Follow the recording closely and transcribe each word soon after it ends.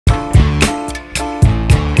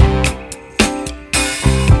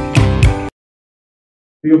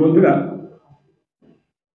প্রিয় বন্ধুরা,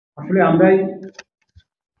 আসলে আমরাই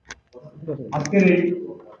আজকের এই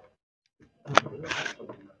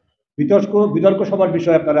বিতর্ক সভার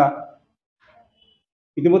বিষয় আপনারা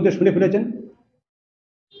ইতিমধ্যে শুনে ফেলেছেন।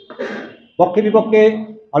 পক্ষে বিপক্ষে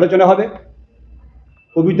আলোচনা হবে,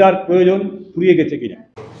 কবিতার প্রয়োজন ফুরিয়ে গেছে কিনা।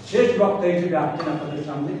 শেষ বক্তা হিসেবে আসছেন আপনাদের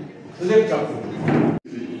সামনে সুদেব চক্রবর্তী।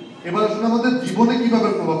 এবার আসলে আমাদের জীবনে কিভাবে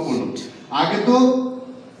প্রভাব পড়লো। আগে তো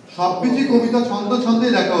সবকিছু কবিতা ছন্দ ছন্দে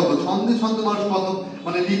লেখা হতো, ছন্দে ছন্দে মানুষ কত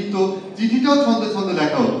লিখতো, চিঠিটাও ছন্দে ছন্দে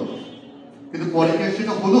লেখা হতো। কিন্তু পরে কি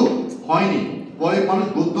সেটা হলো? হয়নি। পরে মানুষ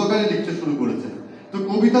গদ্য আকারে লিখতে শুরু করেছে। তো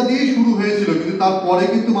কবিতা দিয়েই শুরু হয়েছিল, কিন্তু তারপরে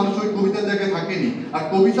কিন্তু মানুষ ওই কবিতার জায়গায় থাকেনি। আর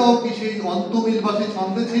কবিতাও কি সেই অন্তমিল বা সেই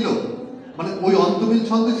ছন্দে ছিল? ওই অন্তমিল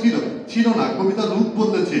ছন্দে ছিল না। কবিতার রূপ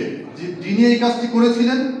বদলেছে। যিনি এই কাজটি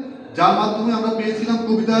করেছিলেন, যার মাধ্যমে আমরা পেয়েছিলাম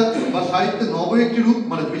কবিতার বা সাহিত্যের নব একটি রূপ,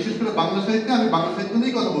 বিশেষ করে বাংলা সাহিত্যে, আমি বাংলা সাহিত্য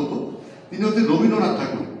নিয়েই কথা বলবো। তিনি হচ্ছেন রবীন্দ্রনাথ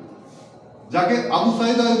ঠাকুর, যাকে আবু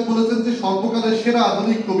সাইদ আয়ুব বলেছেন যে সর্বকালের সেরা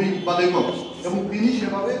আধুনিক কবি বা লেখক, এবং তিনি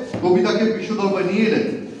সেভাবে কবিতাকে বিশ্ব দরবারে নিয়ে এলেন।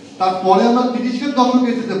 তারপরে আমরা 30-এর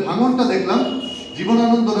দশকে যে ভাঙনটা দেখলাম,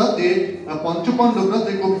 জীবনানন্দরা যে পঞ্চপাণ্ডবরা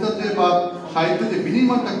যে কবিতার যে বা সাহিত্যে যে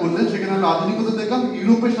বিনির্মাণটা করলেন, সেখানে আমরা আধুনিকতা দেখলাম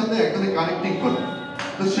ইউরোপের সাথে একদমই কানেক্টিং করে।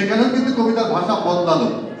 তো সেখানেও কিন্তু কবিতার ভাষা বদলালো।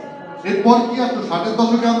 এরপর কি আসলো? 60-এর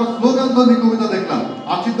দশকে আমরা স্লোগান ধর্মী কবিতা দেখলাম।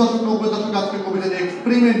 80-র দশক 90-এর দশকে আজকে কবিতা নিয়ে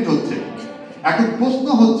এক্সপেরিমেন্ট হচ্ছে। এখন প্রশ্ন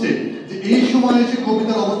হচ্ছে যে এই সময় এসে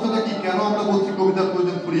কবিতার অবস্থাটা কি? কেন আমরা বলছি কবিতার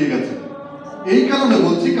প্রয়োজন ফুরিয়ে গেছে? এই কারণে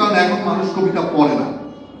বলছি, কারণ এখন মানুষ কবিতা পড়ে না।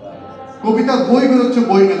 কবিতার বই বেরোচ্ছে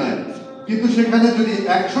বই মেলায়, কিন্তু সেখানে যদি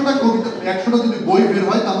 100টা যদি বই বের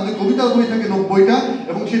হয়, তাহলে কবিতার বই থাকে 90টা,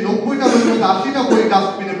 এবং সেই 90টা বইয়ের মধ্যে 80টা বই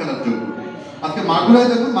ডাস্টবিনে ফেলার জন্য। আজকে মাগুরায়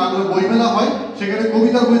দেখুন, মাগুরা বই মেলা হয়, সেখানে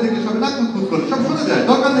কবিতার বই দেখলে সবাই নাক কুতকুত করে, সব শুনে যায়,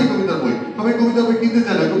 দরকার নেই কবিতার বই। সবাই কবিতার বই কিনতে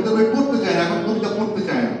চায় না, কবিতার বই পড়তে চায় না, এখন কবিতা পড়তে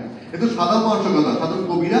চায় না। এটা সাধারণ মানুষের কথা। সাধারণ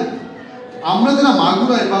কবিরা, আমরা যারা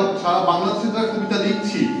মাগুরায় বা সারা বাংলাদেশে যারা কবিতা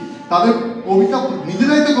লিখছি, তাদের কবিতা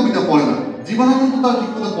নিজেরাই তো কবিতা পড়ে না। জীবনানন্দ তারা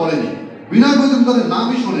ঠিক মতো পড়েনি, বিনয় মজুমদারের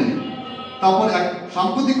নামই শোনেনি। তারপর এক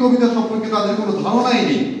সাম্প্রতিক কবিতা সম্পর্কে তাদের কোনো ধারণাই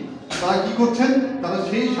নেই। তারা কি করছেন? তারা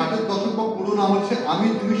সেই 60-এর দশক বা পুরোনো আমার আমি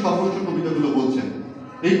তুমি সর্বস্ব কবিতাগুলো বলছেন।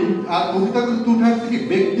 এই আর কবিতাগুলো উঠে আসছে কি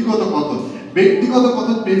ব্যক্তিগত কথন। ব্যক্তিগত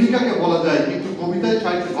কথন প্রেমিকাকে বলা যায়, কিন্তু কবিতায়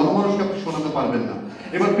সাহিত্যে গণমানুষকে আপনি শোনাতে পারবেন না।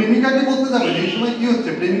 এবার প্রেমিকাকে বলতে যাবেন, এই সময় কি হচ্ছে?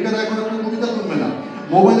 প্রেমিকারা এখন আপনার কবিতা শুনবে না,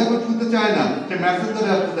 মোবাইল এখন শুনতে চায় না, সে মেসেঞ্জারে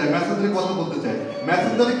আসতে চায়, মেসেঞ্জারে কথা বলতে চায়।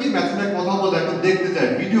 মেসেঞ্জারে কি? মেসেঞ্জারে কথা বলে, এখন দেখতে চায়,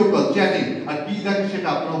 ভিডিও কল, চ্যাটিং। আর কি দেখে সেটা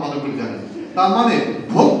আপনারাও ভালো করে জানেন। তার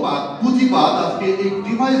ভোগবাদ, পুঁজিবাদ আজকে এই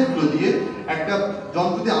ডিভাইসগুলো দিয়ে একটা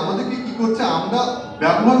যন্ত্র দিয়ে আমাদেরকে কি করছে? আমরা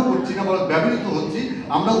ব্যবহার করছি না, বরং ব্যবহৃত হচ্ছি।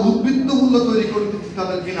 আমরা উদ্বৃত্ত মূল্য তৈরি করে দিচ্ছি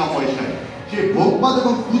তাদের বিনা পয়সায়। সেই ভোগবাদ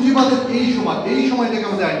এবং পুঁজিবাদের এই সময়টাকে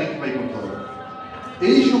আমাদের আইডেন্টিফাই করতে হবে।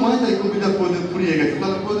 এই সময় তাই কবিতার প্রয়োজন ফুরিয়ে গেছে।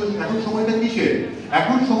 তাহলে এখন সময়টা কিসের?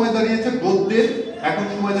 এখন সময় দাঁড়িয়েছে গদ্যের, এখন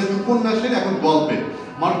সময় দাঁড়িয়েছে উপন্যাসের, এখন গল্পের।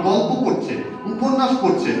 মানুষ গল্প পড়ছে, উপন্যাস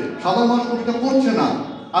পড়ছে, সাধারণ মানুষ কবিতা পড়ছে না।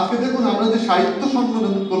 আজকে দেখুন, আমরা যে সাহিত্য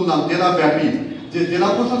সম্মেলন করলাম জেলা ব্যাপী, যে জেলা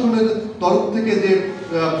প্রশাসনের তরফ থেকে যে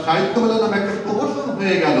সাহিত্য মেলা নামে একটা প্রদর্শন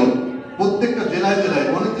হয়ে গেল, প্রত্যেকটা জেলায় জেলায়,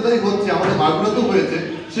 অনেক জেলায় হচ্ছে, আমাদের মাগুরাতেও হয়েছে।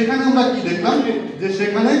 সেখানে আমরা কি দেখলাম? যে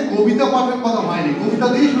সেখানে কবিতা পাঠের কথা হয়নি, কবিতা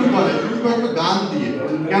দিয়ে শুরু করে একটা গান দিয়ে।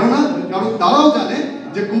 কেননা কারণ তারাও জানে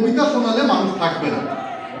যে কবিতা শোনালে মানুষ থাকবে না।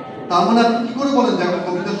 তার আপনি কি করে বলেন যে এখন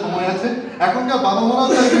কবিতার সময় আছে? এখনকার বাবা মারাও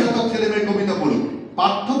চাইবে না তার ছেলে মেয়ে কবিতা পড়ুক।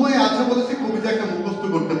 পাঠ্য বই আছে বলে সে কবিতা একটা মুখস্থ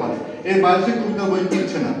করতে পারে, এর বাইরে সে কবিতার বই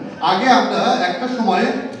কিনছে না। আগে আমরা একটা সময়ে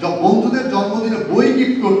বন্ধুদের জন্মদিনে বই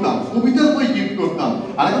গিফট করতাম, কবিতার বই গিফট করতাম।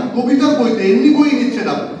 আর এখন কবিতার বইতে এমনি বই নিচ্ছে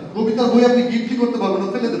না, কবিতার বই আপনি গিফটই করতে পারবেন না,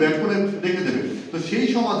 ফেলে দেবে, এক করে রেখে দেবে। তো সেই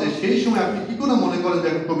সমাজে সেই সময় আপনি কি করে মনে করেন যে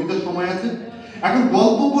এখন কবিতার সময় আছে? এখন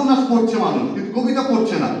গল্প উপন্যাস পড়ছে মানুষ, কিন্তু কবিতা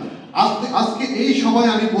পড়ছে না। আজকে এই সময়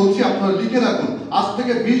আমি বলছি, আপনারা লিখে রাখুন, আজ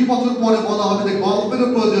থেকে 20 বছর পরে বলা হবে যে গল্পেরও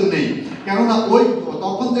প্রয়োজন নেই। কেননা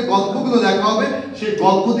তখন যে গল্পগুলো লেখা হবে, সেই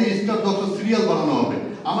গল্প দিয়ে স্টার দর্শক সিরিয়াল বানানো হবে।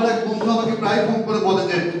 আমার এক বন্ধু আমাকে প্রায় ফোন করে বলে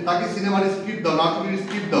যে তাকে সিনেমার স্ক্রিপ্ট দাও, নাটকের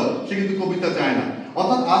স্ক্রিপ্ট দাও, সে কিন্তু কবিতা চায় না।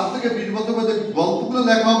 অর্থাৎ আজ থেকে 20 বছর পরে যে গল্পগুলো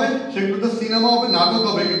লেখা হবে, সেগুলো তো সিনেমা হবে, নাটক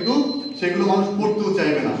হবে, কিন্তু সেগুলো মানুষ পড়তেও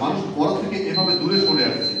চাইবে না। মানুষ বড় থেকে এভাবে দূরে সরে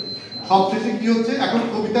আসছে। সবশেষে কি হচ্ছে?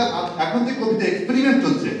 এখন যে কবিতা এক্সপেরিমেন্ট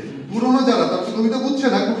হচ্ছে, পুরোনো যারা তার কবিতা বুঝছে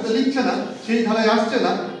না, কবিতা লিখছে না, সেই ধারায় আসছে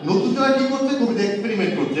না। নতুন যারা কি করছে? কবিতা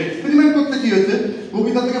এক্সপেরিমেন্ট করছে। এক্সপেরিমেন্ট করতে কি হচ্ছে?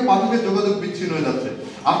 কবিতা থেকে পাঠকের যোগাযোগ বিচ্ছিন্ন হয়ে যাচ্ছে।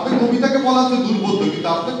 আপনার কবিতাকে বলা হচ্ছে দুর্বোধ্য, কিন্তু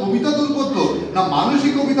আপনার কবিতা দুর্বোধ্য না,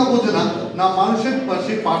 মানুষই কবিতা বোঝে না, না মানুষের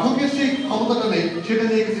সেই পাঠকের সেই ক্ষমতাটা নেই, সেটা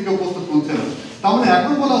নিয়ে কিছু কেউ প্রস্তুত করছে না। তার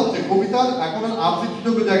এখন বলা হচ্ছে কবিতার এখন আর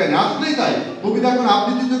আবৃত্তিযোগ্য জায়গায় নেই। আসলেই তাই, কবিতা এখন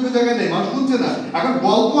আবৃত্তিযোগ্য জায়গায় নেই, মানুষ শুনছে না। এখন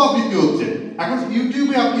গল্প আবৃত্তি হচ্ছে। এখন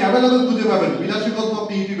ইউটিউবে আপনি অ্যাভেলেবল খুঁজে পাবেন, বিলাসী গল্প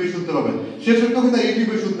আপনি ইউটিউবে শুনতে পাবেন, শেষের কবিতা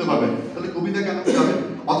ইউটিউবে শুনতে পাবেন, তাহলে কবিতা কেন যাবেন?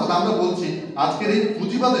 অর্থাৎ আমরা বলছি আজকের এই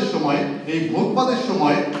পুঁজিবাদের সময়ে, এই ভোটবাদের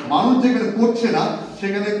সময়ে মানুষ যেখানে পড়ছে না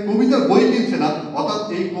সেখানে কবিতার বই কিনছে না, অর্থাৎ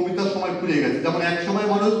এই কবিতার সময় ফুরিয়ে গেছে। যেমন এক সময়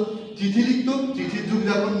মানুষ চিঠি লিখতো, চিঠির যুগ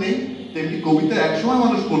যখন নেই, তেমনি কবিতা এক সময়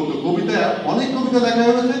মানুষ পড়তো, কবিতা অনেক কবিতা লেখা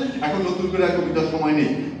হয়েছে, এখন নতুন করে আর কবিতার সময় নেই।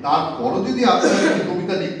 তারপরও যদি আপনারা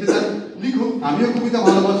কবিতা লিখতে চান লিখুন, আমিও কবিতা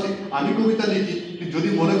ভালোবাসি, আমি কবিতা লিখি, যদি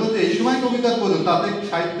মনে করতে এই সময় কবিতার প্রয়োজন, তাতে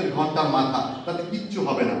সাহিত্যের ঘন্টার মাথা, তাতে কিচ্ছু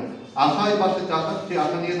হবে না। আশায় পাশে চাষা, সে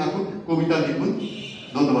আশা নিয়ে থাকুন, কবিতা লিখুন।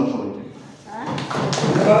 ধন্যবাদ সবাইকে।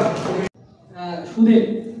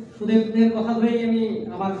 সুদেবদের কথা ধরেই আমি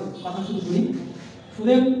আমার কথা শুরু করি।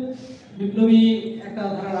 সুদেব বিপ্লবী একটা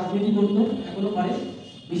ধারা রাজনীতি করত, এখনো করে,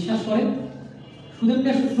 বিশ্বাস করে।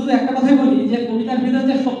 সুদেবকে শুধু একটা কথাই বলি যে কবিতার ভিতরে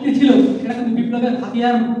যে শক্তি ছিল সেটা কিন্তু বিপ্লবের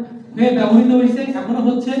হাতিয়ার হয়ে ব্যবহৃত হয়েছে, এখনো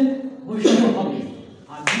হচ্ছে, ভবিষ্যতে হবে।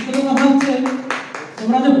 আর দ্বিতীয় কথা হচ্ছে,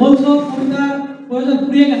 তোমরা যে বলছো কবিতার প্রয়োজন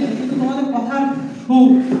ফুরিয়ে গেছে, কিন্তু তোমাদের কথার সুর,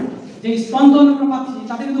 যে স্পন্দন আমরা পাচ্ছি,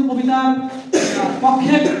 তাতে কিন্তু কবিতার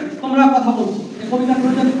পক্ষে তোমরা কথা বলছো যে কবিতার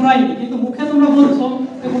প্রয়োজন ফুরায়নি, কিন্তু মুখে তোমরা বলছো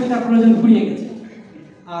যে কবিতার প্রয়োজন ফুরিয়ে গেছে।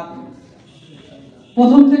 আর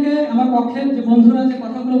প্রথম থেকে আমার পক্ষের যে বন্ধুরা যে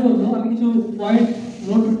কথাগুলো বললো, আমি কিছু পয়েন্ট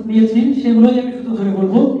নোট নিয়েছি, সেগুলোই আমি শুধু ধরে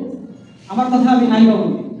বলবো। আমার কথা আমি নাই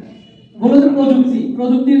বলো যে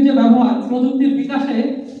প্রযুক্তির যে ব্যবহার, প্রযুক্তির বিকাশে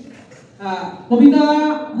কবিতা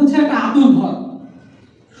হচ্ছে একটা আতুরঘর,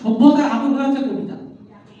 সভ্যতার আতুরঘর হচ্ছে কবিতা।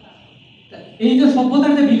 এই যে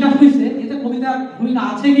সভ্যতার যে বিকাশ হয়েছে, এতে কবিতার ভূমিকা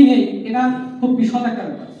আছে কি নেই, এটা খুব বিশদ একটা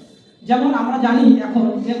ব্যাপার। যেমন আমরা জানি এখন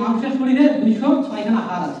যে মানুষের শরীরে 206খানা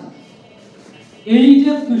হাড় আছে। এই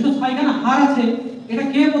যে 206খানা হাড় আছে, এটা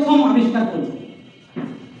কে প্রথম আবিষ্কার করল?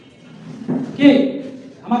 কে?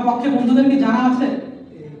 আমার পক্ষে বন্ধুদেরকে জানা আছে?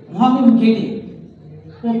 মহাকবি কেটে,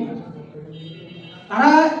 কবি।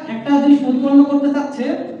 তারা একটা জিনিস প্রতিপন্ন করতে চাচ্ছে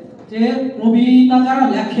যে কবিতা যারা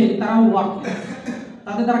লেখে তারাও ওয়ার্ক,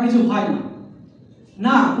 তাতে তারা কিছু হয় না।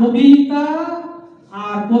 না, কবিতা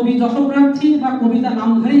আর কবি যশপ্রার্থী বা কবিতা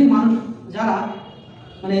নামধারী মানুষ যারা,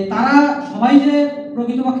 মানে তারা সবাই যে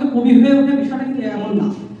প্রকৃতপক্ষে কবি হয়ে ওঠে, বিষয়টা কিন্তু এমন না।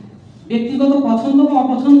 ব্যক্তিগত পছন্দ বা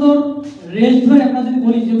অপছন্দর রেঞ্জ ধরে আমরা যদি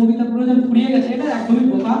বলি যে কবিতার প্রয়োজন ফুরিয়ে গেছে, এটা একদমই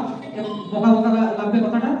বোকা লাগবে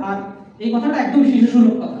কথাটা। আর এই কথাটা একদম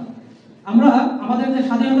শিশুসুলভ কথা। আমরা আমাদের যে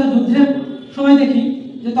স্বাধীনতা যুদ্ধের সময় দেখি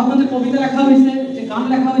যে তখন যে কবিতা লেখা হয়েছে, যে গান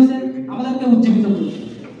লেখা হয়েছে, আমাদেরকে উজ্জীবিত করেছে।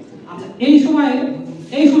 আচ্ছা, এই সময়ের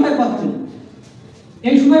কথা বলি,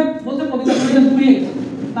 এই সময় বলতে কবিতা প্রয়োজন ফুরিয়ে গেছে,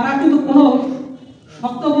 তারা কিন্তু কোনো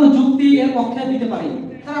শক্ত কোনো যুক্তি এর পক্ষে দিতে পারেনি।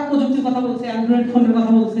 তারা প্রযুক্তির কথা বলছে, অ্যান্ড্রয়েড ফোনের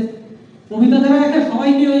কথা বলছে। কবিতা যারা লেখে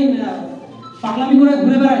সবাই কি ওই পাগলামি করে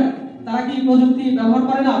ঘুরে বেড়ায়? তারা কি প্রযুক্তি ব্যবহার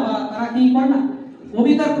করে না, বা তারা কি করে না?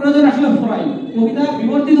 কবিতার প্রয়োজন আসলে ফুরায় না। কবিতা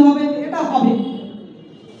বিবর্তিত হবে, এটা হবে।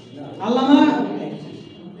 আল্লামা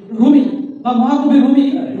রুমি বা মহাকবি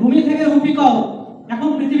রুমি থেকে রুপিকাও, এখন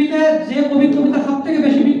পৃথিবীতে যে কবির কবিতা সব থেকে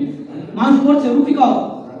বেশি মানুষ পড়ছে, রুপিকাও।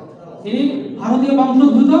 তিনি ভারতীয়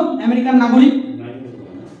বংশোদ্ভূত আমেরিকান নাগরিক।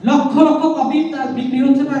 লক্ষ লক্ষ কপি তার বিক্রি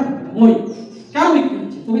হচ্ছে, তার বই। কেন বিক্রি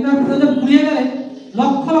হচ্ছে? কবিতার প্রয়োজন ফুরিয়ে গেলে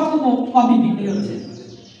লক্ষ লক্ষ কপি বিক্রি হচ্ছে।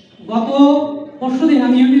 গত পরশুদিন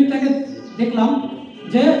আমি ইউটিউব থেকে দেখলাম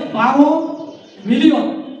যে 12 মিলিয়ন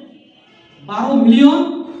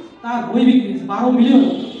তার বই বিক্রি হচ্ছে। 12 মিলিয়ন,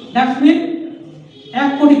 দ্যাটস মিন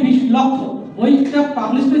 1,20,00,000 বইটা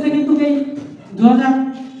পাবলিশ হয়েছে কিন্তু এই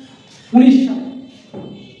 2019 সালে।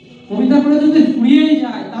 কবিতার প্রয়োজন যদি ফুরিয়েই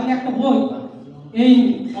যায়, তাহলে একটা বই এই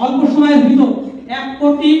অল্প সময়ের ভিতর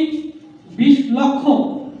 1,20,00,000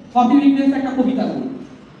 কপি বিক্রি হয়েছে একটা কবিতা বই।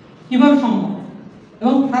 কিভাবে সম্ভব?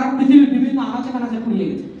 এবং সারা পৃথিবীর বিভিন্ন আনাচে কানাচে ফুরিয়ে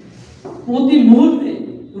গেছে। প্রতি মুহূর্তে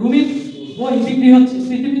রুমির বই বিক্রি হচ্ছে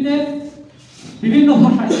পৃথিবীতে বিভিন্ন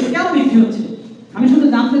ভাষায়। কেন বিক্রি হচ্ছে? আমি শুধু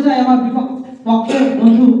জানতে চাই আমার পক্ষের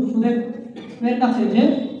বন্ধু সুদেবের কাছে যে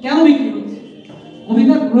কেন বিক্রি হচ্ছে?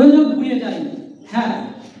 কবিতার প্রয়োজন ফুরিয়ে যায়। হ্যাঁ,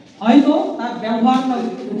 হয়তো তার ব্যবহার, তার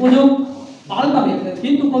উপযোগ পাল্টাবে,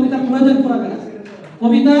 কিন্তু কবিতার প্রয়োজন ফুরাবে না।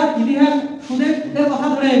 কবিতার ইতিহাস সুদেবের কথা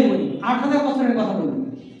ধরে বলি, 8,000 বছরের কথা বলি।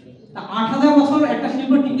 8,000 বছর একটা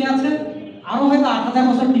শিল্প টিকে আছে, আরো হয়তো 8,000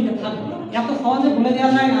 বছর টিকে থাকবে। এত সহজে বলে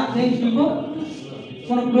দেওয়া যায় না যে এই শিল্প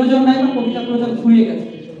কোনো প্রয়োজন নাই বা কবিতার প্রয়োজন ফুরিয়ে গেছে।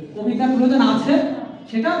 কবিতার প্রয়োজন আছে,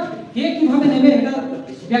 সেটা কে কিভাবে নেবে এটা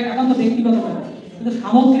একান্ত ব্যক্তিগত ব্যাপার। কিন্তু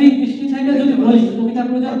সামগ্রিক দৃষ্টি থেকে যদি বলি কবিতার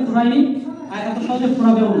প্রয়োজন ফুরায়নি, আর এত সহজে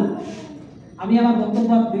ফুরাবেও না। আমি আমার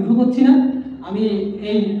বক্তব্য দীর্ঘ করছি না। আমি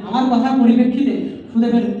এই আমার কথার পরিপ্রেক্ষিতে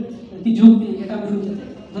সুদেবের কি যুক্তি, এটা আমি শুনতে চাই।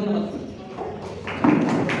 ধন্যবাদ।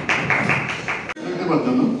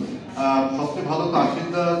 সবচেয়ে ভালো তো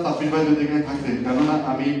আশিদা সাফির ভাই যদি এখানে থাকতেন, কেননা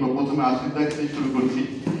আমি প্রথমে আশিদাকে শুরু করছি।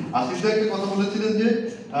 আশিসদা একটা কথা বলেছিলেন যে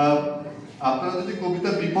আপনারা যদি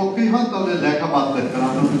কবিতার বিপক্ষেই হন তাহলে লেখা বাদ দেন, কারণ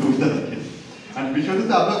আপনারা কবিতা লেখেন। আর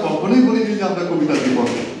বিষয়টা আমরা কখনোই বলিনি যে আমরা কবিতার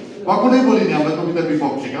বিপক্ষে, কখনোই বলিনি আমরা কবিতার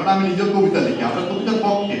বিপক্ষে, কারণ আমি নিজের কবিতা লিখি। আমরা কবিতার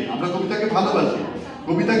পক্ষে, আমরা কবিতাকে ভালোবাসি।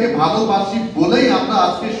 কবিতাকে ভালোবাসি বলেই আমরা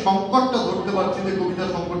আজকে সংকটটা ধরতে পারছি যে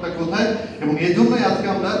কবিতার সংকটটা কোথায়, এবং এই জন্যই আজকে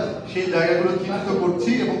আমরা সেই জায়গাগুলো চিহ্নিত করছি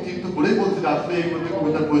এবং চিহ্নিত করেই বলছি যে আসলে এই মুহূর্তে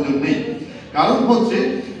কবিতার প্রয়োজন নেই। কারণ হচ্ছে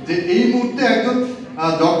যে এই মুহূর্তে একজন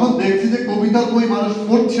যখন দেখছি যে কবিতার বই মানুষ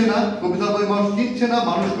পড়ছে না, কবিতার বই মানুষ কিনছে না,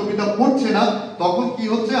 মানুষ কবিতা পড়ছে না, তখন কি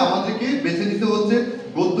হচ্ছে, আমাদেরকে বেছে নিতে হচ্ছে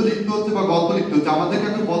গদ্য লিখতে হচ্ছে বা গল্প লিখতে হচ্ছে। আমাদেরকে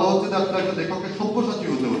এখন বলা হচ্ছে যে আসলে একটা লেখকের সব্যসাচী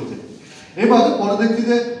হতে হচ্ছে। এবার পরে দেখছি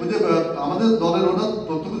যে ওই যে আমাদের দলের ওরা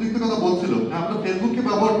তথ্যপ্রযুক্তির কথা বলছিল, আমরা ফেসবুককে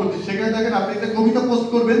ব্যবহার করছি, সেখানে দেখেন আপনি একটা কবিতা পোস্ট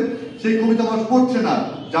করবেন, সেই কবিতা মানুষ পড়ছে না,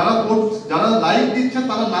 যারা লাইক দিচ্ছে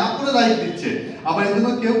তারা না করে লাইক দিচ্ছে। আবার এই জন্য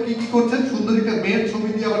কেউ কি করছেন, সুন্দর একটা মেয়ের ছবি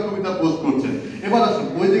দিয়ে আবার কবিতা পোস্ট করছেন। এবার আসুন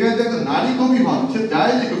ওই জায়গায় যে একটা নারী কবি হন, সে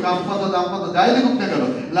যাই লিখুক, আমপাতা দামপাতা যাই লিখুক না কেন,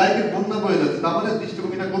 লাইকের বন্যা বয়ে যাচ্ছে। তার মানে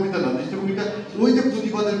দৃষ্টিভঙ্গিটা কবিতা না, দৃষ্টিভঙ্গিটা ওই যে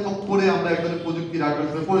পুঁজিবাদের পড়ে আমরা একজনের প্রযুক্তির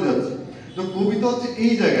আকর্ষণে পড়ে যাচ্ছি। তো কবিতা হচ্ছে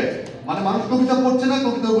এই জায়গায়, মানে মানুষ কবিতা পড়ছে না,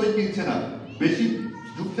 কবিতা বই কিনছে না, বেশি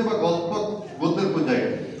যুক্তে বা গল্প গদ্যের কোন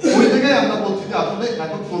জায়গায়, ওই জায়গায় আমরা বলছি যে আসলে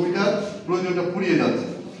এখন কবিতার প্রয়োজনটা ফুরিয়ে যাচ্ছে।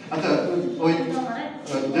 আচ্ছা, ওই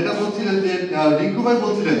যেটা বলছিলেন যে রিঙ্কু ভাই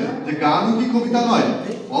বলছিলেন যে গানও কি কবিতা নয়?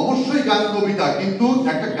 অবশ্যই গান কবিতা, কিন্তু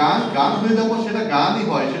একটা গান হয়ে যাবো সেটা গানই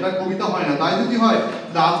হয়, সেটা কবিতা হয় না। তাই যদি হয়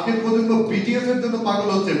আজকের পর্যন্ত বিটিএস এর জন্য পাগল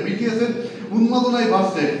হচ্ছে, বিটিএস এর উন্মাদনায়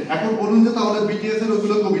ভাসছে, এখন বলুন যে তাহলে বিটিএস এর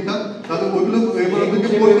ওগুলো কবিতা, তাহলে ওইগুলো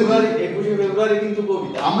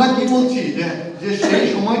আমরা কি বলছি যে সেই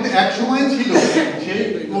সময়টা এক সময় ছিল, সেই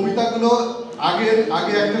কবিতাগুলো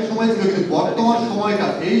আগে একটা সময় ছিল, কিন্তু বর্তমান সময়টা,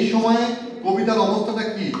 এই সময়ে কবিতার অবস্থাটা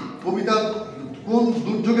কি, কবিতার কোন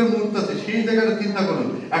দুর্যোগের মুহূর্ত আছে, সেই জায়গাটা চিন্তা করুন।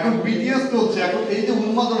 এখন বিটিএস চলছে, এখন এই যে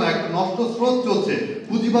উন্মাদনা, একটা নষ্ট স্রোত চলছে,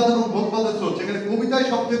 পুঁজিবাদ এবং ভোগবাদের স্রোত, সেখানে কবিতায়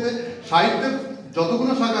সবচেয়ে, সাহিত্যের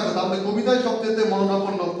যতগুলো শাখা আছে তাহলে কবিতায় সবচেয়ে মনোরম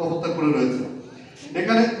অবস্থা করে রয়েছে।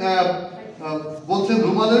 এখানে বলছেন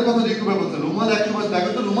রুমালের কথা লিখবে, বলছেন রুমাল এক সময়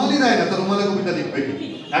দেখো তো রুমালই দেয় না, তো রুমালে কবিতা লিখবে কি?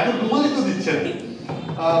 এখন রুমালই তো দিচ্ছেন।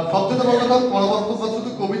 সবচেয়ে বড় কথা, পরবাস্তববাদ শুধু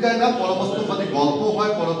কবিতায় না, পরবাস্তববাদী গল্প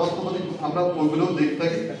হয়, পরবাস্তববাদী আমরা ওইগুলোও দেখতে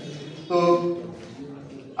থাকি। তো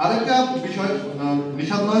আরেকটা বিষয়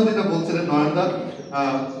নিশাদ নয়ন যেটা বলছিলেন, নয়নদা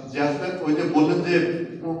যে আসলে ওই যে বললেন যে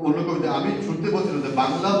অন্য কবিতা, আমি ছুটতে বলছিলাম যে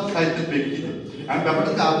বাংলা সাহিত্যের প্রেক্ষিতে আমি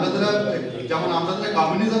ব্যাপারটা যে আমরা যারা, যেমন আমরা যারা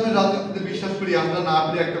কমিউনিজমের রাজনীতিতে বিশ্বাস করি, আমরা না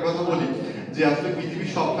আপনি একটা কথা বলি যে আসলে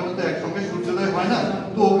পৃথিবীর সবখানে তো একসঙ্গে সূর্যোদয় হয় না,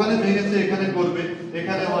 তো ওখানে ভেঙেছে এখানে করবে,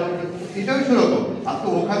 এখানে হয়, এটাও সেরকম। আর তো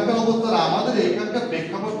ওখানকার অবস্থা আমাদের এখানকার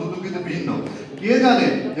প্রেক্ষাপট দুটো কিন্তু ভিন্ন। কে জানে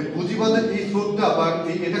যে পুঁজিবাদের এই স্রোতটা বা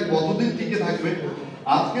এটা কতদিন টিকে থাকবে।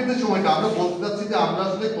 আজকের যে সময়টা আমরা বলতে চাচ্ছি যে আমরা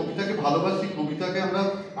আসলে কবিতাকে ভালোবাসি, কবিতাকে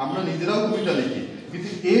আমরা নিজেরাও কবিতা লিখি, কিন্তু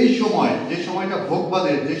এই সময়, যে সময়টা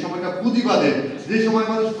ভোগবাদের, যে সময়টা পুঁজিবাদের, যে সময়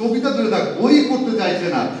মানুষ কবিতা ধরে থাক, বই পড়তে চাইছে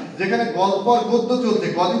না, যেখানে গল্প আর গদ্য চলছে,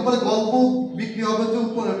 কদিন পরে গল্প বিক্রি হবে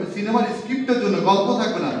সিনেমার স্ক্রিপ্টের জন্য, গল্প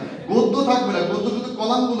থাকবে না, গদ্য থাকবে না, গদ্য শুধু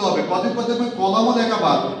কলামগুলো হবে, কদিন পরে দেখবে কলামও লেখা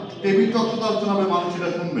বাদ, টেবিল টক শুধু আলোচনা হবে, মানুষ এটা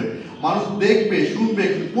শুনবে, মানুষ দেখবে শুনবে,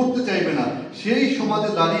 কিন্তু পড়তে চাইবে না। সেই সমাজে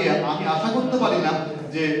দাঁড়িয়ে আমি আশা করতে পারি না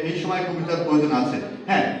যে এই সময় কবিতার প্রয়োজন আছে।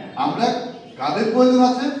 হ্যাঁ, আমরা কাদের প্রয়োজন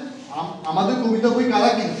আছে, আমাদের কবিতা বই কারা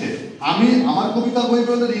কিনছে? আমার কবিতার বই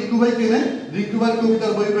পেলে রিঙ্কু ভাই কেনে, রিঙ্কু ভাইয়ের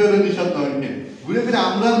কবিতার বই পেলে নিশাদ নয়ন কেনে, ঘুরে ফিরে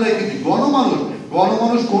আমরাই কিনি।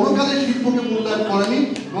 গণমানুষ কোনো কালে শিল্পকে মূল্যায়ন করেনি,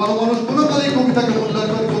 গণমানুষ কোনো কালেই কবিতাকে মূল্যায়ন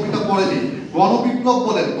করে কবিতা পড়েনি। গণবিপ্লব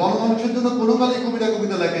বলেন, গণমানুষের জন্য কোনো কালেই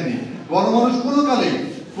কবিতা লেখেনি, গণমানুষ কোনো কালেই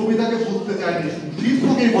কবিতাকে বুঝতে চায়নি,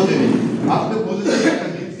 শিল্পকেই বোঝেনি, আসলে বুঝেছে একটা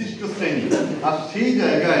নির্দিষ্ট শ্রেণী। আর সেই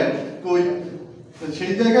জায়গায়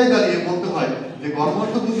দাঁড়িয়ে বলতে হয় যে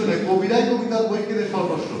গণমানুষ বুঝলে কবিরাই কবিতার বই কিনে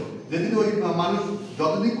সর্বস্ব। যেদিন ওই মানুষ,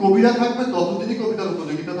 যতদিন কবিরা থাকবে ততদিনই কবিতার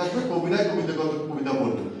উপযোগিতা থাকবে, কবিরাই কবিতা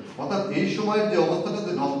পড়বে। অর্থাৎ এই সময়ের যে অবস্থাটা,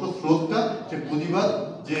 যে নষ্ট স্রোতটা, সে পুঁজিবাদ,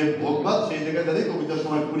 যে ভোগবাদ, সেই জায়গায় দাঁড়িয়ে কবিতার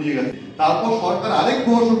সময় ফুরিয়ে গেছে। তারপর সরকার আরেক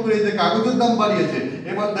প্রহসন করে যে কাগজের দাম বাড়িয়েছে,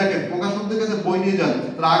 এবার দেখেন প্রকাশকদের কাছে বই নিয়ে যান,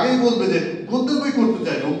 তারা আগেই বলবে যে গদ্যের বই করতে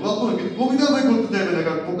চাইবে, গল্প কিন্তু কবিতার বই করতে চাইবে না,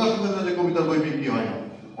 কারণ প্রকাশকদের কাছে কবিতার বই বিক্রি হয় না।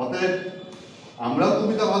 অতএব আমরাও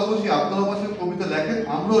কবিতা ভালোবাসি, আপনারাও বাসেন, কবিতা লেখেন,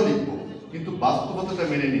 আমরাও লিখবো, কিন্তু বাস্তবতাটা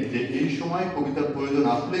মেনে নিই যে এই সময় কবিতার প্রয়োজন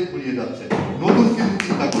আসলেই ফুরিয়ে যাচ্ছে। নতুন কিছু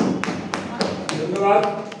চিন্তা করুন। ধন্যবাদ।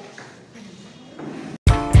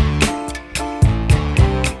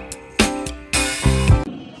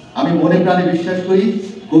 আমি মনে প্রাণে বিশ্বাস করি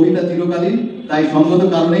কবিতা চিরকালীন, তাই সঙ্গত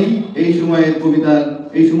কারণেই এই সময়ে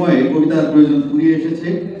কবিতার প্রয়োজন ফুরিয়ে এসেছে,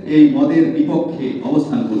 এই মদের বিপক্ষে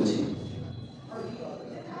অবস্থান করছি।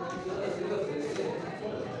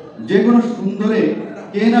 যে কোনো সুন্দরে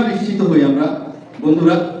কে না বিস্মিত হই আমরা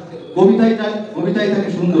বন্ধুরা। কবিতায় থাকে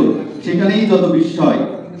সুন্দর, সেখানেই যত বিস্ময়।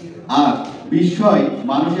 আর বিস্ময়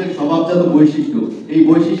মানুষের স্বভাবজাত বৈশিষ্ট্য। এই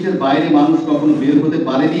বৈশিষ্ট্যের বাইরে মানুষ কখনো বের হতে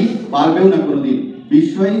পারেনি, পারবেও না কোনোদিন।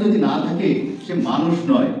 বিস্ময় যদি না থাকে সে মানুষ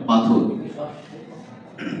নয়, পাথর।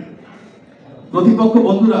 প্রতিপক্ষ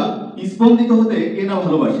বন্ধুরা স্পন্দিত হতে কে না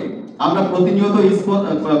ভালোবাসে। আমরা প্রতিনিয়ত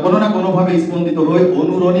কোনো না কোনো ভাবে স্পন্দিত হই,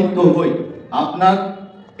 অনুরণিত হই। আপনার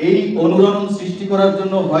এই অনুরণন সৃষ্টি করার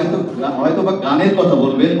জন্য হয়তো বা গানের কথা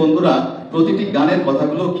বলবেন বন্ধুরা। প্রতিটি গানের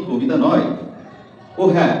কথাগুলো কি কবিতা নয়? ও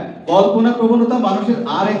হ্যাঁ, কল্পনা প্রবণতা মানুষের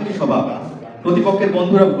আর একটি স্বভাব। প্রতিপক্ষের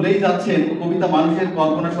বন্ধুরা ভুলেই যাচ্ছেন, কবিতা মানুষের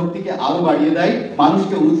কল্পনা শক্তিকে আরো বাড়িয়ে দেয়।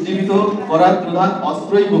 মানুষকে উজ্জীবিত করার প্রধান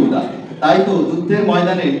অস্ত্রই কবিতা। তাই তো যুদ্ধের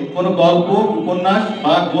ময়দানে কোনো গল্প, উপন্যাস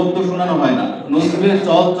বা গদ্য শোনানো হয় না। নজরুলের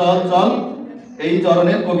চল চল চল এই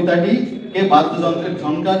ধরনের কবিতাটিকে বাদ্যযন্ত্রের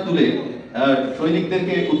ঝংকার তুলে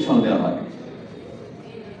সৈনিকদেরকে উৎসাহ দেওয়া হয়।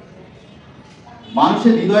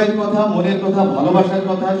 মানুষের হৃদয়ের কথা, মনের কথা, ভালোবাসার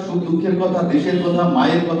কথা, সুখ দুঃখের কথা, দেশের কথা,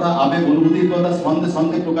 মায়ের কথা, আবেগ অনুভূতির কথা ছন্দে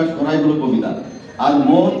ছন্দে প্রকাশ করাই হলো কবিতা। আর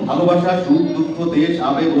মন, ভালোবাসা, সুখ দুঃখ, দেশ,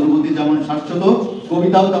 আবেগ অনুভূতি যেমন শাশ্বত,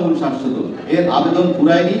 কবিতাও তেমন শাশ্বত। এর আবেদন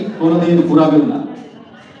ফুরায়নি, কোনোদিন ফুরাবেও না।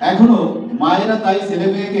 এখনো মায়েরা তাই ছেলে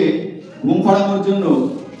মেয়েকে ঘুম পাড়ানোর জন্য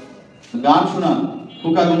গান শোনান।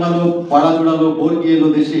 খোকা ঘুমালো, পাড়া জোড়ালো, বর্গি এলো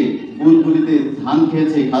দেশে, বুলবুলিতে ধান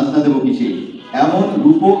খেয়েছে, খাজনা দেবো কিসে। এমন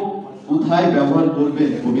রূপক কোথায় ব্যবহার করবে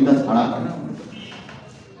কবিতা ছাড়া?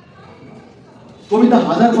 কবিতা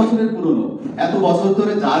হাজার বছরের পুরনো। এত বছর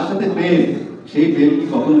ধরে যার সাথে প্রেম, সেই প্রেম কি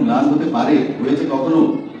কখনো ম্লান হতে পারে? হয়েছে কখনো?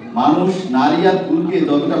 মানুষ নারী আর ফুলকে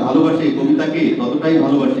যতটা ভালোবাসে, কবিতাকে ততটাই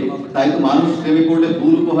ভালোবাসে। তাই তো মানুষ প্রেমে পড়লে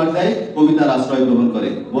ফুল উপহার দেয়, কবিতার আশ্রয় গ্রহণ করে।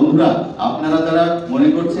 বন্ধুরা, আপনারা যারা মনে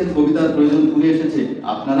করছেন কবিতার প্রয়োজন ফুরিয়ে এসেছে,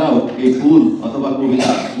 আপনারাও এই ফুল অথবা কবিতা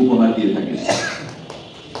উপহার দিয়ে থাকেন।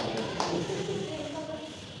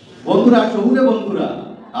 বন্ধুরা, শহুরে বন্ধুরা,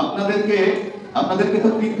 আপনাদেরকে তো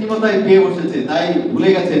কৃত্রিমতায় পেয়ে বসেছে, তাই ভুলে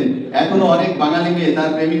গেছেন এখনো অনেক বাঙালি মেয়ে তার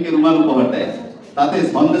প্রেমিককে রুমাল উপহার দেয়। তাতে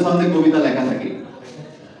ছন্দে ছন্দে কবিতা লেখা থাকে।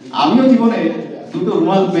 আমিও জীবনে দুটো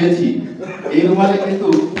রুমাল পেয়েছি। এই রুমালে কিন্তু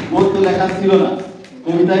গদ্য লেখা ছিল না,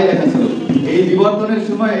 কবিতাই লেখা ছিল। এই বিবর্তনের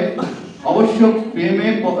সময়ে অবশ্য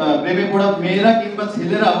প্রেমে পড়া মেয়েরা কিংবা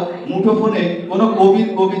ছেলেরাও মুঠোফোনে কোনো কবির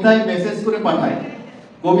কবিতায় মেসেজ করে পাঠায়।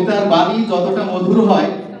 কবিতার বাণী যতটা মধুর হয়,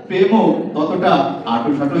 প্রেমও ততটা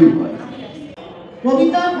আটোসাটোই হয়।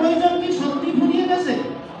 কবিতার প্রয়োজন কি সত্যি ফুরিয়ে গেছে?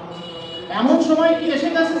 এমন সময় কি এসে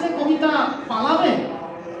গেছে যে কবিতা পালাবে?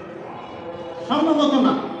 সম্ভবত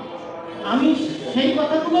না। আমি সেই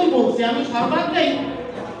কথাগুলোই বলছি। আমি সর্বাগ্রেই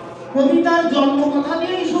কবিতার জন্ম কথা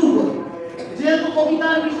দিয়েই শুরু করি। যেহেতু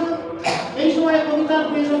কবিতার বিষয়, এই সময় কবিতার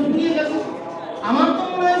প্রয়োজন ফুরিয়ে গেছে। আমার তো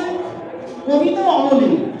মনে হয় কবিতা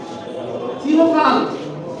অমলিন, চিরকাল,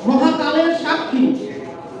 মহাকালের সাক্ষী।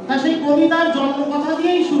 তা সেই কবিতার জন্ম কথা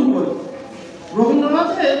দিয়েই শুরু করি।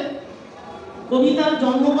 রবীন্দ্রনাথের কবিতার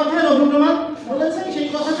জন্ম কথায় রবীন্দ্রনাথ বলেছেন, সেই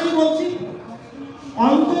কথাটাই বলছি।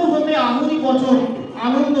 অন্তর হতে আহুরি বচন,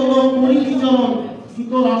 আনন্দ লোক পরিচরণ,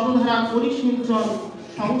 গীত রসধারা করি সিঞ্চন,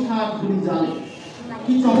 সংসার ধুলি জালে।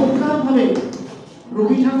 কি চমৎকার ভাবে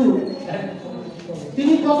রবি ঠাকুর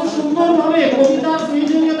তিনি কত সুন্দর ভাবে কবিতার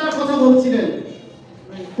প্রয়োজনীয়তার কথা বলছিলেন।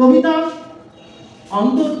 কবিতা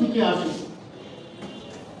অন্তর থেকে আসে।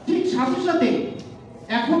 ঠিক সাথে সাথে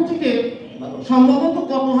এখন থেকে সম্ভবত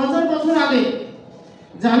কত হাজার বছর আগে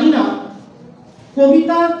জানি না,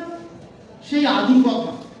 কবিতার সেই আদি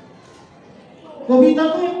কথা। কবিতা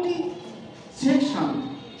তো একটি সেকশন,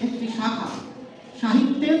 একটি শাখা,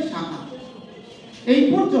 সাহিত্যের শাখা। এই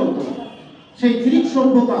পর্যন্ত সেই গ্রিক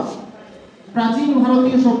সভ্যতা, প্রাচীন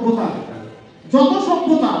ভারতীয় সভ্যতা, যত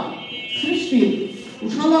সভ্যতা সৃষ্টির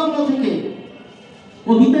উষালগ্ন থেকে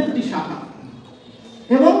কবিতা একটি শাখা।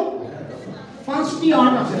 এবং 5টি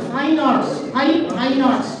আর্ট আছে, ফাইন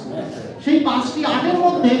আর্টস। সেই 5টি আর্টের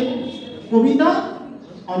মধ্যে কবিতা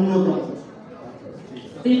অন্যতম।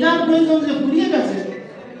 এটার প্রয়োজন যে ফুরিয়ে গেছে,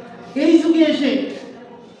 এই যুগে এসে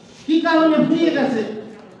কি কারণে ফুরিয়ে গেছে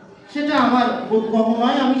সেটা আমার বোধগম্য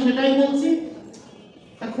নয়। আমি সেটাই বলছি।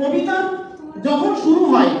 কবিতা যখন শুরু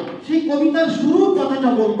হয়, সেই কবিতার শুরুর কথাটা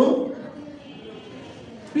বলবো।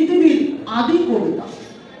 পৃথিবীর আদি কবিতা,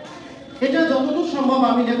 এটা যতদূর সম্ভব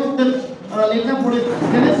আমি লেখকদের লেখা পড়ে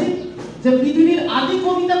জেনেছি যে পৃথিবীর আদি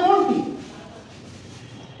কবিতা কোনটি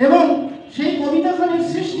এবং সেই কবিতাখানির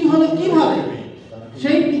সৃষ্টি হলো কিভাবে।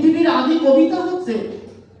 সেই পৃথিবীর আদি কবিতা হচ্ছে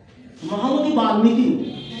মহামতি বাল্মীকি।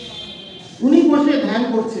 উনি বসে ধ্যান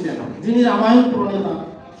করছিলেন, যিনি রামায়ণ প্রণেতা।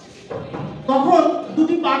 তখন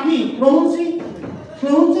দুটি পাখি, প্রহংসী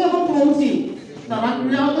এবং প্রহংসী, তারা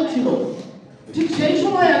ক্রীড়ারত ছিল। ঠিক সেই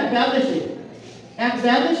সময় এক ব্যাধ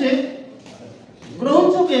এসে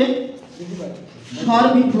ক্রৌঞ্চকে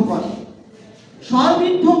স্বরবিদ্ধ করে।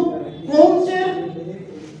 স্বরবিদ্ধ ক্রৌঞ্চের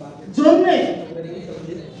জন্যে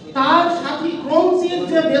তার সাথী ক্রৌঞ্চের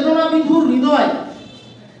যে বেদনাবিধুর হৃদয়,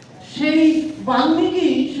 সেই বাল্মীকি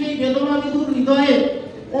সেই বেদনাবিধুর হৃদয়ের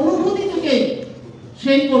অনুভূতি থেকে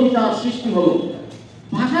সেই কবিতার সৃষ্টি হলো।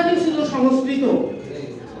 ভাষাটি ছিল সংস্কৃত।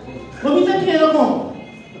 কবিতাটি এরকম: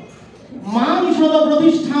 মা নিষদ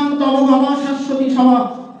প্রতিষ্ঠান তব মমা শাশ্বতী সভা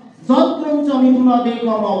যৎক্রৌঞ্চ মিথুনা দে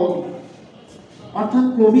কমাবতী। অর্থাৎ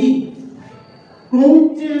কবি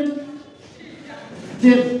ক্রৌঞ্চের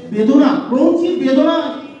যে বেদনা, ক্রৌঞ্চের বেদনা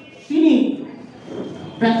তিনি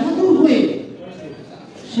ব্যথাতুর হয়ে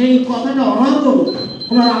সেই কথাটা অনার্গ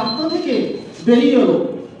ওনার আত্মা থেকে বেরিয়ে এলো।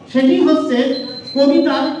 সেটি হচ্ছে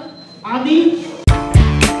কবিতার আদি।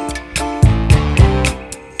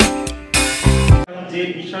 যে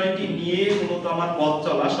বিষয়টি নিয়ে মূলত আমার পথ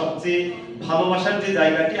চলা, সবচেয়ে ভালোবাসার যে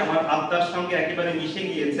জায়গাটি আমার আত্মার সঙ্গে একেবারে মিশে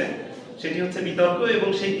গিয়েছে, সেটি হচ্ছে বিতর্ক। এবং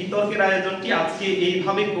সেই বিতর্কের আয়োজনটি আজকে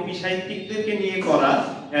এইভাবে কবি সাহিত্যিকদেরকে নিয়ে করা,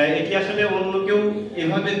 এটি আসলে অন্য কেউ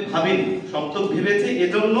এভাবে ভাবেনি, সপ্তক ভেবেছে।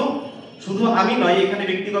 এজন্য শুধু আমি নয়, এখানে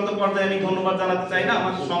ব্যক্তিগত পর্যায়ে আমি ধন্যবাদ জানাতে চাই না,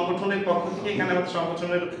 আমার সংগঠনের পক্ষ থেকে এখানে আমাদের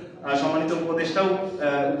সংগঠনের সম্মানিত উপদেষ্টাও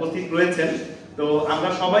উপস্থিত রয়েছেন। তো আমরা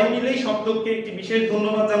সবাই মিলেই সপ্তককে একটি বিশেষ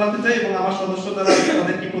ধন্যবাদ জানাতে চাই এবং আমার সদস্য যারা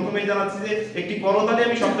তাদেরকে প্রথমেই জানাচ্ছি যে একটি করতালি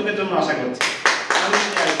আমি সপ্তকের জন্য আশা করছি।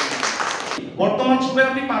 বর্তমান সময়ে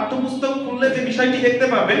আপনি পাঠ্যপুস্তক খুললে যে বিষয়টি দেখতে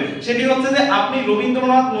পাবেন সেটি হচ্ছে যে আপনি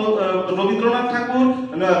রবীন্দ্রনাথ ঠাকুর,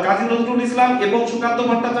 কাজী নজরুল ইসলাম এবং সুকান্ত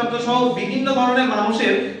ভট্টাচার্য সহ বিভিন্ন ধরনের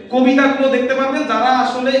মানুষের কবিতাগুলো দেখতে পাবেন, যারা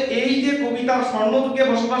আসলে এই যে কবিতার স্বর্ণযুগে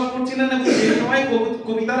বসবাস করছিলেন এবং সেই সময়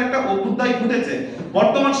কবিতার একটা অভ্যুদয় ঘটেছে।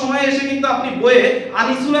 বর্তমান সময়ে এসে কিন্তু আপনি বইয়ে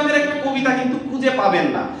আনিসুরাকের একটা কবিতা কিন্তু খুঁজে পাবেন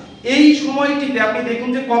না। এই সময়টিতে আপনি দেখুন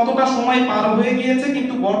যে কতটা সময় পার হয়ে গিয়েছে,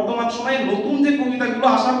 কিন্তু বর্তমান সময়ে নতুন যে কবিতাগুলো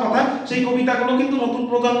আসার কথা সেই কবিতাগুলো কিন্তু নতুন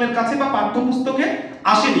প্রজন্মের কাছে বা পাঠ্যপুস্তকে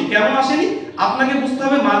আসেনি। কেন আসেনি? আপনাকে বুঝতে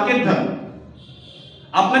হবে মার্কেট ভ্যালু।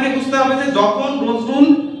 আপনাকে বুঝতে হবে যে যখন নজরুল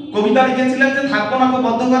কবিতা লিখেছিলেন যে থাকবো না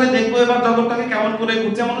বদ্ধ করে দেখবো এবার জগৎটাকে কেমন করে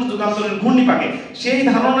ঘুরছে মানুষ যুগান্তরের ঘূর্ণি পাকে, সেই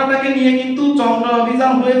ধারণাটাকে নিয়ে কিন্তু চন্দ্র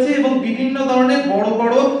অভিযান হয়েছে এবং বিভিন্ন ধরনের বড়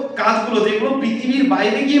বড় কাজগুলো যেগুলো পৃথিবীর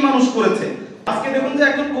বাইরে গিয়ে মানুষ করেছে। আজকে দেখুন যে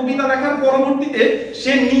একজন কবিতা লেখার পরবর্তীতে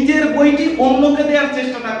সে নিজের বইটি অন্যকে দেওয়ার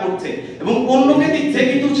চেষ্টাটা করছে এবং অন্যকে দিচ্ছে,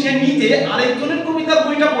 কিন্তু সে নিজে আরেকজনের কবিতার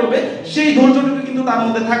বইটা পড়বে সেই ধৈর্যটুকু কিন্তু তার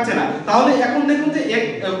মধ্যে থাকছে না। তাহলে এখন দেখুন যে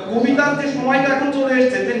কবিতার যে সময়টা এখন চলে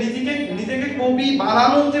এসেছে যে নিজেকে কবি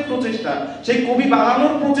বানানোর যে প্রচেষ্টা, সেই কবি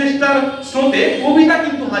বানানোর প্রচেষ্টার স্রোতে কবিতা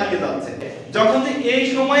কিন্তু হারিয়ে যাচ্ছে। যখন যে এই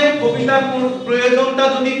সময়ে কবিতার প্রয়োজনটা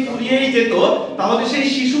যদি ফুরিয়েই যেত, তাহলে সেই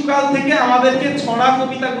শিশুকাল থেকে আমাদেরকে ছড়া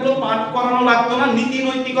কবিতাগুলো পাঠ করানো লাগতো না, নীতি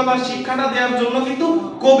নৈতিকতার শিক্ষাটা দেওয়ার জন্য কিন্তু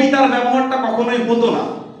কবিতার ব্যবহারটা কখনোই হতো না।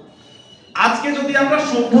 আজকে যদি আমরা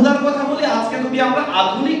সভ্যতার কথা বলি, আজকে যদি আমরা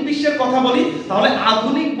আধুনিক বিশ্বের কথা বলি, তাহলে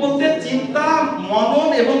আধুনিক বলতে চিন্তা, মনন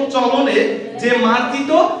এবং চলনে যে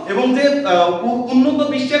মার্জিত এবং যে উন্নত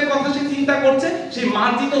বিশ্বের কথা সে চিন্তা করছে, সেই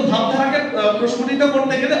মার্জিত ভাবধারাকে প্রস্ফুটিত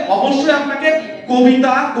করতে গেলে অবশ্যই আপনাকে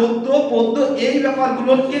কবিতা, গদ্য, পদ্য এই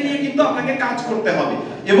ব্যাপারগুলোকে নিয়ে কিন্তু আপনাকে কাজ করতে হবে।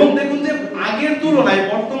 এবং দেখুন যে আগের তুলনায়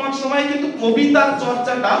বর্তমান সময়ে কিন্তু কবিতার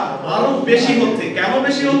চর্চাটা আরো বেশি হচ্ছে। কেন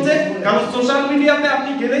বেশি হচ্ছে? কারণ সোশ্যাল মিডিয়াতে আপনি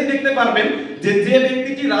গেলেই দেখতে পারবেন যে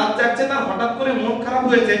ব্যক্তিটি রাত জাগছে, তার হঠাৎ করে মন খারাপ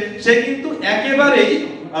হয়েছে, সে কিন্তু একেবারেই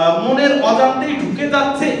মনের অজান্তেই ঢুকে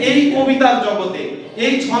যাচ্ছে এই কবিতার জগতে,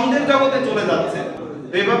 এই ছন্দের জগতে চলে যাচ্ছে।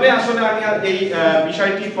 এভাবে আসলে আমি আর এই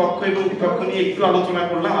বিষয়টির পক্ষ এবং বিপক্ষ নিয়ে একটু আলোচনা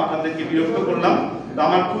করলাম, আপনাদেরকে বিরক্ত করলাম। তো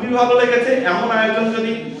আমার খুবই ভালো লেগেছে। এমন আয়োজন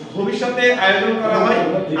যদি ভবিষ্যতে আয়োজন করা হয়,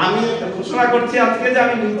 আমি ঘোষণা করছি আজকে যে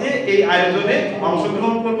আমি নিজে এই আয়োজনে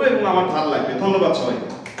অংশগ্রহণ করব এবং আমার ভালো লাগবে। ধন্যবাদ সবাইকে।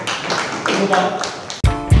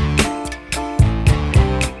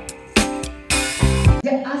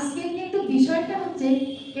 আজকে কিন্তু বিষয়টা হচ্ছে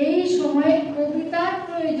এই সময়ে কবিতার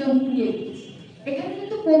প্রয়োজন ফুরিয়ে গেছে। এখানে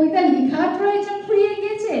কিন্তু কবিতা লেখার প্রয়োজন ফুরিয়ে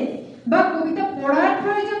গেছে বা কবিতা পড়ার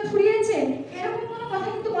প্রয়োজন ফুরিয়েছে এরকম কোনো কথা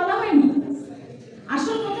কিন্তু বলা হয়নি।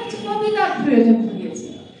 আসল কথা হচ্ছে কবিতার প্রয়োজন ফুরিয়েছে।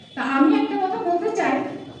 তা আমি একটা কথা বলতে চাই,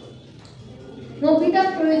 কবিতার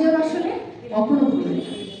প্রয়োজন আসলে কখনো ভুলে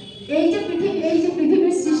না। এই যে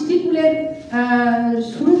পৃথিবীর সৃষ্টিকুলের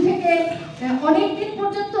শুরু থেকে অনেক দিন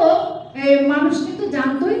পর্যন্ত মানুষ কিন্তু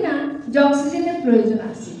জানতোই না যে অক্সিজেনের প্রয়োজন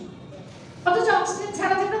আছে, অথচ অক্সিজেন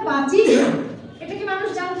ছাড়া যে আমরা বাঁচি এটা কি মানুষ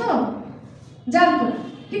জানতো? জানতো না।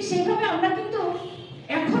 ঠিক সেইভাবে আমরা কিন্তু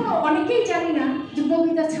এখনো অনেকেই জানি না যে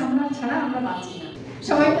কবিতা ছাড়া আমরা বাঁচি না।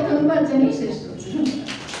 সবাইকে ধন্যবাদ জানিয়ে শেষ করছি।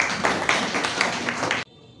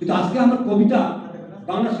 কিন্তু আজকে আমার কবিতা,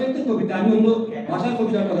 বাংলা সাহিত্যের কবিতা, আমি অন্য ভাষার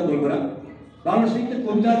কবিতার কথা বলবো না, বাংলা সাহিত্যের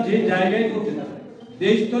কবিতা যে জায়গায় পৌঁছে থাকে, যে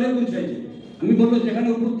স্তরে পৌঁছেছে, আমি বলবো যেখানে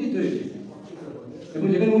উপস্থিত হয়েছে, এবং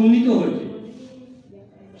যেখানে উন্নীত হয়েছে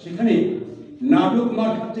সেখানে নাটক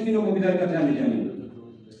মার খাচ্ছে কিনা কবিতার কাছে আমি জানি না।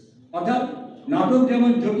 অর্থাৎ নাটক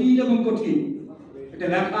যেমন জটিল এবং কঠিন, এটা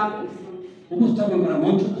লেখা, উপস্থাপন করা,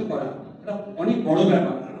 মঞ্চস্থ করা এটা অনেক বড়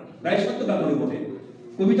ব্যাপার, ব্যয়সাধ্য ব্যাপার বটে।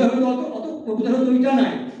 কবিতা হয়তো অত কবিতা হয়তো ওইটা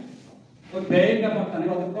নাই, ওই ব্যয়ের ব্যাপারটা নেই,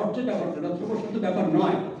 অত কষ্টের ব্যাপারটা, অত ছোট ব্যাপার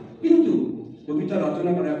নয়। কিন্তু কবিতা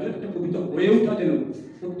রচনা করা একটা কবিতা হয়ে ওঠা যেন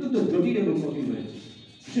অত্যন্ত জটিল এবং কঠিন হয়েছে।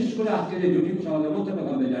 বিশেষ করে আজকে যে জটিল সমাজ অবস্থার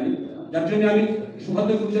কথা আমরা জানি, যার জন্য আমি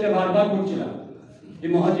সুখাদ্য কবিতাটা বারবার করছিলাম, এই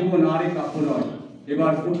মহাজীবন আর এক কাব্য নয়,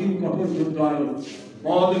 এবার কঠিন কঠোর যুদ্ধ আরো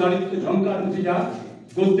পদ নারীত্ব ঝঙ্কার মুছে যা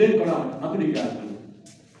গদ্যের করা আধুনিক আসবে।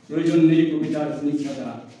 প্রয়োজন নেই কবিতার স্নিগ্ধতা,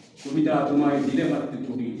 কবিতা তোমায় দিলে পারতে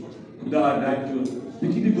ছবি, উদার রাজ্য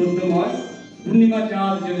পৃথিবী গদ্যময়, পূর্ণিমা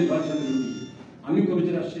চাঁদ জেলে ঝলসানো রুটি। আমি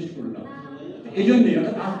কবিতাটা শেষ করলাম এই জন্যে,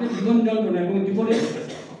 অর্থাৎ আজকে জীবন যন্ত্রণা এবং জীবনের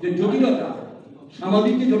যে জটিলতা,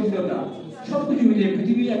 সামাজিক যে জটিলতা, সবকিছু মিলিয়ে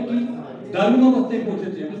পৃথিবী একটি দারুণ অবস্থায়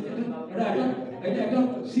পৌঁছেছে, একটা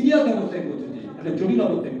সিরিয়াস অবস্থায় পৌঁছেছে, একটা জটিল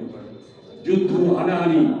অবস্থায় পৌঁছেছে। যুদ্ধ,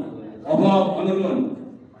 হানাহানি, অভাব, অনলন,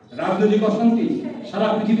 রাজনৈতিক অশান্তি সারা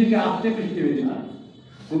পৃথিবীকে আস্তে পৃষ্ঠে হয়েছে।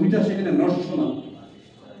 কবিতা সেখানে নষ্ট না,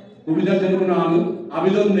 কবিতার জন্য কোনো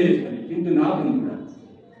আবেদন নেই এখানে। কিন্তু না বন্ধুরা,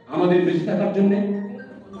 আমাদের বেঁচে থাকার জন্য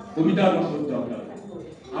কবিতার রসদ দরকার,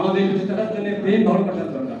 আমাদের বেঁচে থাকার জন্য প্রেম ভালোবাসার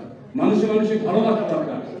দরকার, মানুষের ভালোবাসা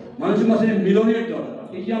দরকার, মানুষের মাঝে মিলনের দরকার।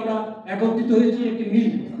 এই যে আমরা একত্রিত হয়েছি একটি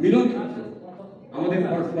মিলন, আমাদের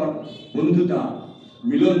পরস্পর বন্ধুতা,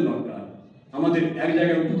 মিলন দরকার, আমাদের এক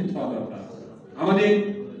জায়গায় উপস্থিত হওয়া দরকার, আমাদের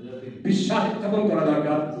বিশ্বাস স্থাপন করা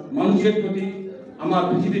দরকার মানুষের প্রতি, আমার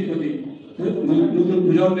পৃথিবীর প্রতি, নতুন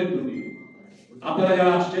প্রজন্মের প্রতি। আপনারা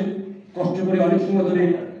যারা আসছেন কষ্ট করে অনেক সময় ধরে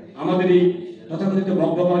আমাদের এই তথাকথিত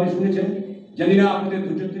বক্তব্য শুনেছেন, জানি না আপনাদের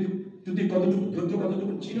ধৈর্য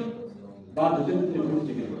কতটুকু ছিল বা ধৈর্য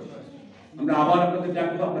থেকে। আমরা আবার আপনাদের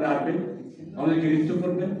ডাকবো, আপনারা আসবেন, আমাদেরকে নৃত্য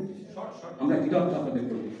করবেন, আমরা কৃতজ্ঞতা আপনাদের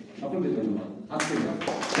করবো। সকলকে ধন্যবাদ। আজকে